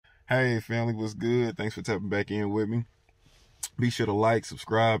Hey family, what's good? Thanks for tapping back in with me. Be sure to like,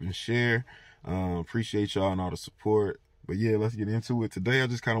 subscribe, and share. Appreciate y'all and all the support. But yeah, let's get into it. Today I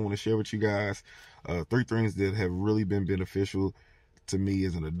just kind of want to share with you guys 3 things that have really been beneficial to me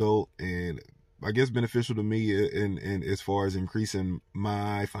as an adult, and I guess beneficial to me in as far as increasing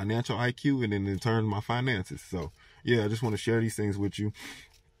my financial IQ and then in turn my finances. So yeah, I just want to share these things with you,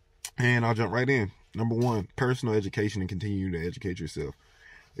 and I'll jump right in. Number 1, personal education and continue to educate yourself.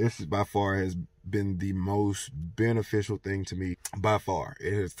 This is by far has been the most beneficial thing to me by far.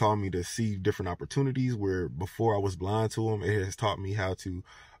 It has taught me to see different opportunities where before I was blind to them. It has taught me how to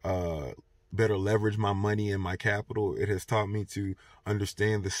better leverage my money and my capital. It has taught me to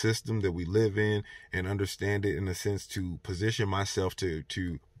understand the system that we live in and understand it in a sense to position myself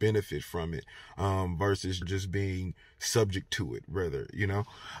to benefit from it versus just being subject to it, rather,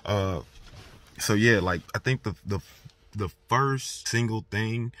 so yeah, like I think the first single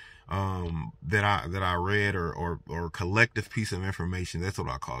thing that I read or collective piece of information, that's what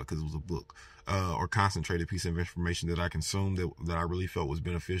I call it because it was a book, or concentrated piece of information that I consumed that I really felt was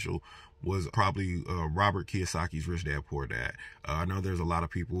beneficial was probably Robert Kiyosaki's Rich Dad Poor Dad. I know there's a lot of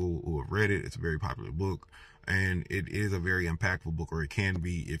people who have read it. It's a very popular book, and it is a very impactful book, or it can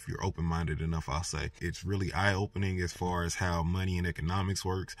be if you're open-minded enough, I'll say. It's really eye-opening as far as how money and economics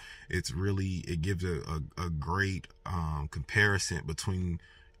works. It gives a great comparison between,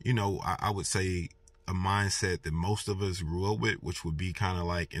 I would say a mindset that most of us grew up with, which would be kind of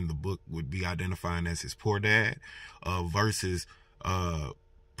like in the book would be identifying as his poor dad, versus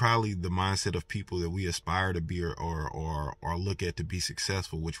probably the mindset of people that we aspire to be or look at to be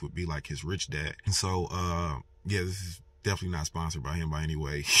successful, which would be like his rich dad. And so yeah, this is definitely not sponsored by him by any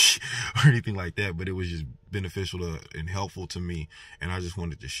way or anything like that, but it was just beneficial and helpful to me, and I just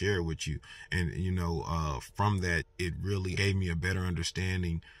wanted to share it with you. And from that, it really gave me a better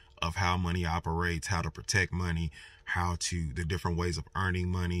understanding of how money operates, how to protect money, the different ways of earning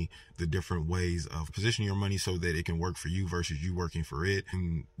money, the different ways of positioning your money so that it can work for you versus you working for it.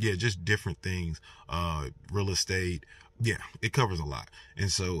 And yeah, just different things, real estate. Yeah, it covers a lot.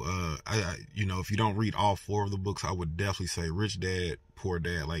 And so, if you don't read all 4 of the books, I would definitely say Rich Dad, Poor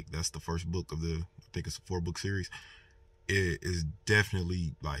Dad. Like that's the first book of I think it's a 4-book series. It is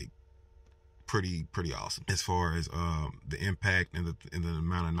definitely like pretty awesome as far as the impact and the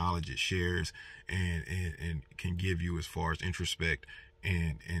amount of knowledge it shares and can give you as far as introspect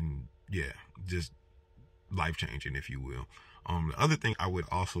and yeah, just life changing, if you will. The other thing I would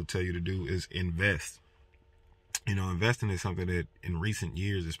also tell you to do is invest. Investing is something that in recent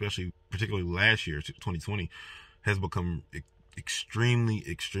years, particularly last year, 2020, has become extremely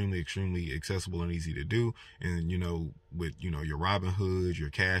accessible and easy to do. And with your Robinhood, your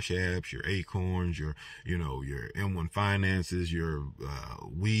CASHAPPs, your Acorns, your M1 Finances, your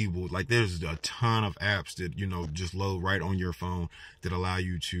WEBULL, like there's a ton of apps that just load right on your phone that allow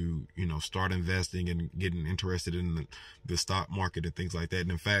you to start investing and getting interested in the stock market and things like that.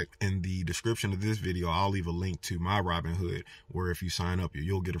 And in fact, in the description of this video, I'll leave a link to my Robinhood, where if you sign up,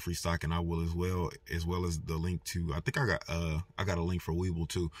 you'll get a free stock, and I will as well as the link to, I think I got a link for WEBULL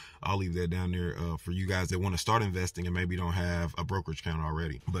too. I'll leave that down there for you guys that want to start investing and maybe don't have a brokerage account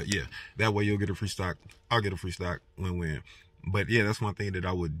already. But yeah, that way you'll get a free stock. I'll get a free stock, win-win. But yeah, that's one thing that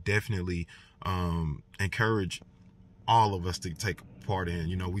I would definitely encourage all of us to take part in.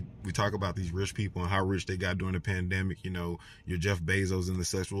 We talk about these rich people and how rich they got during the pandemic, your Jeff Bezos and the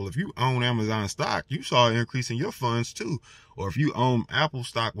such. Well, if you own Amazon stock, you saw an increase in your funds too. Or if you own Apple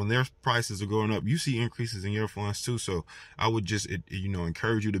stock, when their prices are going up, you see increases in your funds too. So I would just,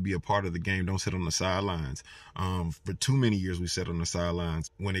 encourage you to be a part of the game. Don't sit on the sidelines. For too many years, we sat on the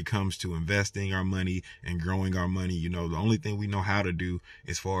sidelines when it comes to investing our money and growing our money. The only thing we know how to do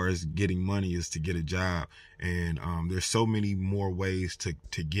as far as getting money is to get a job. And there's so many more ways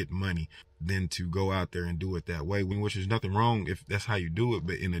to get money than to go out there and do it that way, which is nothing wrong if that's how you do it.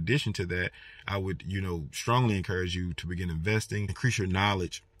 But in addition to that, I would, strongly encourage you to begin investing, increase your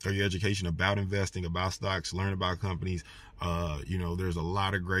knowledge or your education about investing, about stocks, learn about companies. There's a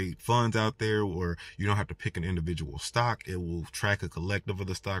lot of great funds out there where you don't have to pick an individual stock. It will track a collective of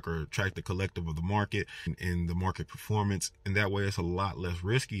the stock or track the collective of the market and the market performance. And that way it's a lot less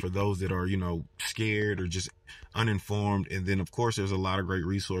risky for those that are, scared or just uninformed. And then of course, there's a lot of great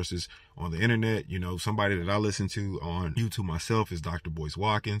resources on the internet. Somebody that I listen to on YouTube myself is Dr. Boyce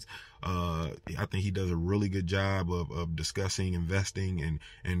Watkins. I think he does a really good job of discussing investing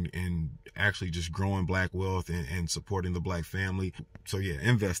and actually just growing Black wealth and supporting the Black family. So yeah,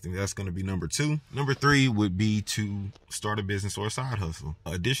 investing, that's going to be number 2. Number 3 would be to start a business or a side hustle.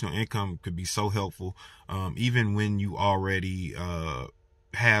 Additional income could be so helpful, even when you already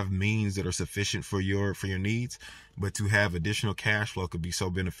have means that are sufficient for your needs, but to have additional cash flow could be so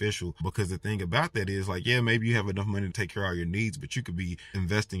beneficial. Because the thing about that is, like, yeah, maybe you have enough money to take care of all your needs, but you could be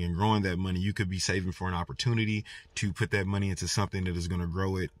investing and growing that money. You could be saving for an opportunity to put that money into something that is going to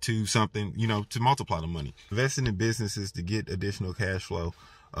grow it to something, you know, to multiply the money. Investing in businesses to get additional cash flow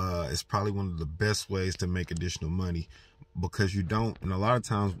is probably one of the best ways to make additional money, because you don't, and a lot of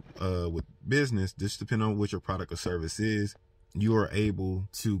times with business, just depending on what your product or service is, you are able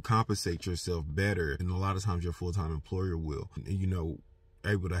to compensate yourself better, and a lot of times your full-time employer will, you know,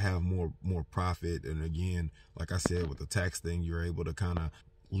 able to have more profit. And again, like I said, with the tax thing, you're able to kind of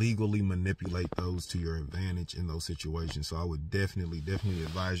legally manipulate those to your advantage in those situations. So I would definitely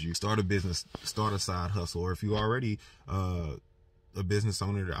advise you, start a business, start a side hustle, or if you already a business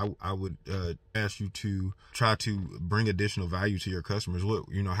owner, I would ask you to try to bring additional value to your customers. What,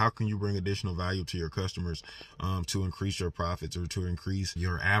 you know, how can you bring additional value to your customers to increase your profits, or to increase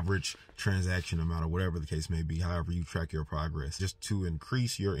your average transaction amount, or whatever the case may be, however you track your progress, just to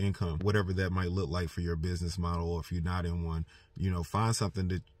increase your income, whatever that might look like for your business model. Or if you're not in one, you know, find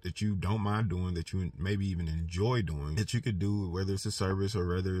something that you don't mind doing, that you maybe even enjoy doing, that you could do, whether it's a service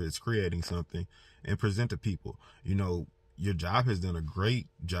or whether it's creating something, and present to people. You know, your job has done a great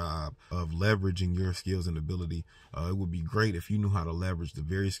job of leveraging your skills and ability. It would be great if you knew how to leverage the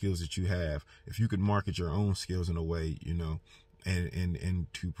very skills that you have. If you could market your own skills in a way, you know, and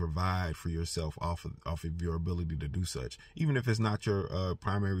to provide for yourself off of your ability to do such, even if it's not your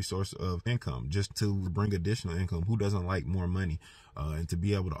primary source of income, just to bring additional income. Who doesn't like more money? And to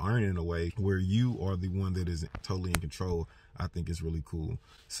be able to earn it in a way where you are the one that is totally in control, I think is really cool.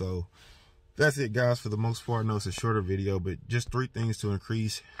 So that's it, guys. For the most part, I know it's a shorter video, but just 3 things to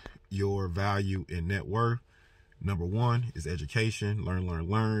increase your value and net worth. Number 1 is education.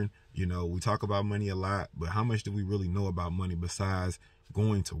 Learn. You know, we talk about money a lot, but how much do we really know about money besides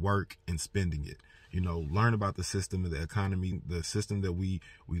going to work and spending it? You know, learn about the system of the economy, the system that we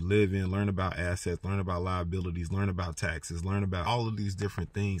live in. Learn about assets, learn about liabilities, learn about taxes, learn about all of these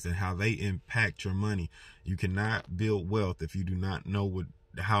different things and how they impact your money. You cannot build wealth if you do not know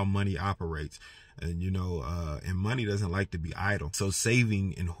how money operates. And you know, and money doesn't like to be idle. So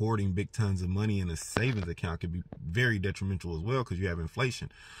saving and hoarding big tons of money in a savings account can be very detrimental as well, because you have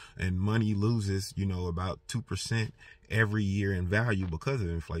inflation, and money loses, you know, about 2% every year in value because of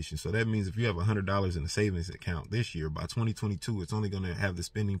inflation. So that means if you have $100 in a savings account this year, by 2022, it's only going to have the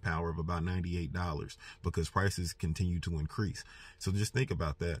spending power of about $98, because prices continue to increase. So just think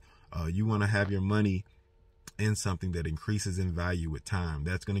about that. You want to have your money in something that increases in value with time.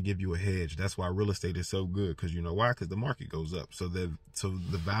 That's going to give you a hedge. That's why real estate is so good, because you know why? Because the market goes up. So the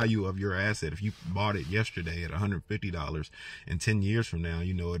value of your asset, if you bought it yesterday at $150, and 10 years from now,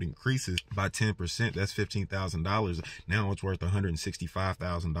 you know, it increases by 10%. That's $15,000. Now it's worth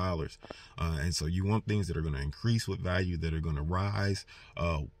 $165,000. And so you want things that are going to increase with value, that are going to rise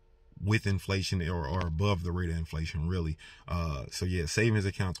with inflation, or above the rate of inflation, really. So yeah, savings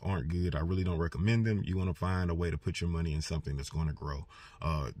accounts aren't good. I really don't recommend them. You want to find a way to put your money in something that's going to grow,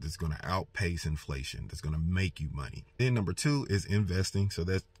 that's going to outpace inflation, that's going to make you money. Then number 2 is investing. So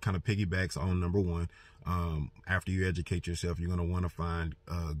that kind of piggybacks on number 1. After you educate yourself, you're going to want to find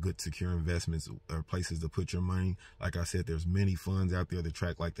good, secure investments, or places to put your money. Like I said, there's many funds out there that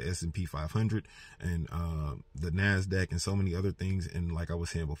track like the S&P 500 and the NASDAQ and so many other things. And like I was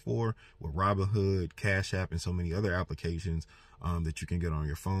saying before, with ROBINHOOD, CASHAPP, and so many other applications that you can get on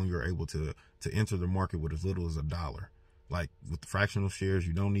your phone, you're able to enter the market with as little as $1. Like with fractional shares,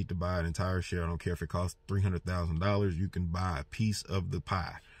 you don't need to buy an entire share. I don't care if it costs $300,000. You can buy a piece of the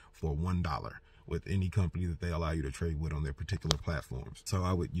pie for $1 with any company that they allow you to trade with on their particular platforms. So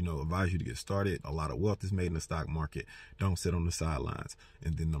I would, you know, advise you to get started. A lot of wealth is made in the stock market. Don't sit on the sidelines.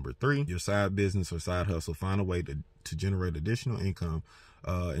 And then number 3, your side business or side hustle. Find a way to generate additional income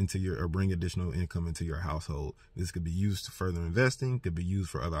or bring additional income into your household. This could be used to further investing, could be used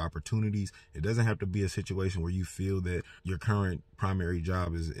for other opportunities. It doesn't have to be a situation where you feel that your current primary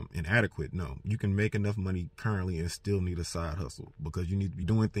job is inadequate. No, you can make enough money currently and still need a side hustle, because you need to be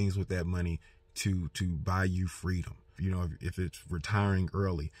doing things with that money to buy you freedom. You know, if it's retiring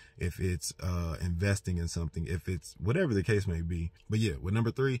early, if it's investing in something, if it's whatever the case may be. But yeah, with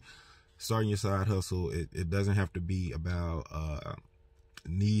number 3, starting your side hustle, it doesn't have to be about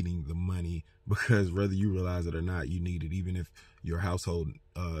needing the money, because whether you realize it or not, you need it. Even if your household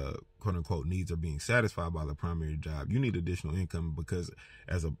quote unquote needs are being satisfied by the primary job, you need additional income, because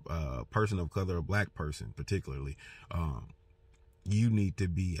as a person of color, a black person particularly, you need to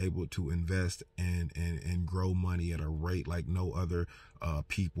be able to invest and grow money at a rate like no other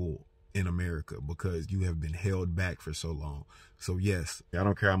people in America, because you have been held back for so long. So yes, I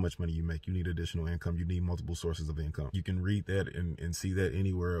don't care how much money you make, you need additional income. You need multiple sources of income. You can read that and see that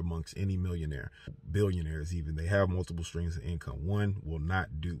anywhere amongst any millionaire, billionaires even. They have multiple streams of income. One will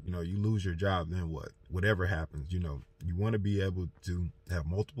not do. You know, you lose your job, then what? Whatever happens, you know, you want to be able to have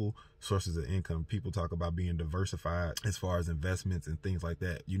multiple sources of income. People talk about being diversified as far as investments and things like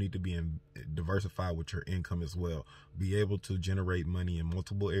that. You need to be diversified with your income as well. Be able to generate money in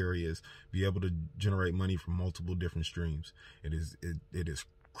multiple areas. Be able to generate money from multiple different streams. It is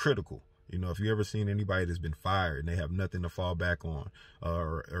critical. You know, if you ever seen anybody that's been fired and they have nothing to fall back on,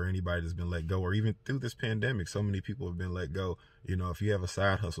 or anybody that's been let go, or even through this pandemic, so many people have been let go. You know, if you have a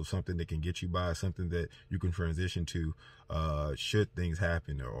side hustle, something that can get you by, something that you can transition to, should things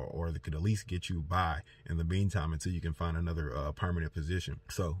happen, or that could at least get you by in the meantime until you can find another permanent position.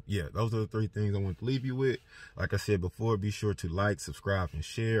 So yeah, those are the 3 things I want to leave you with. Like I said before, be sure to like, subscribe, and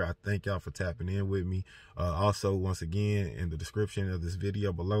share. I thank y'all for tapping in with me. Also, once again, in the description of this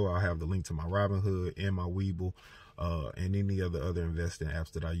video below, I'll have the link to my Robinhood and my WEBULL, and any of the other investing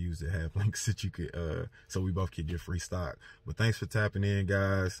apps that I use that have links that you could, so we both can get free stock. But thanks for tapping in,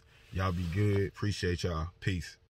 guys. Y'all be good. Appreciate y'all. Peace.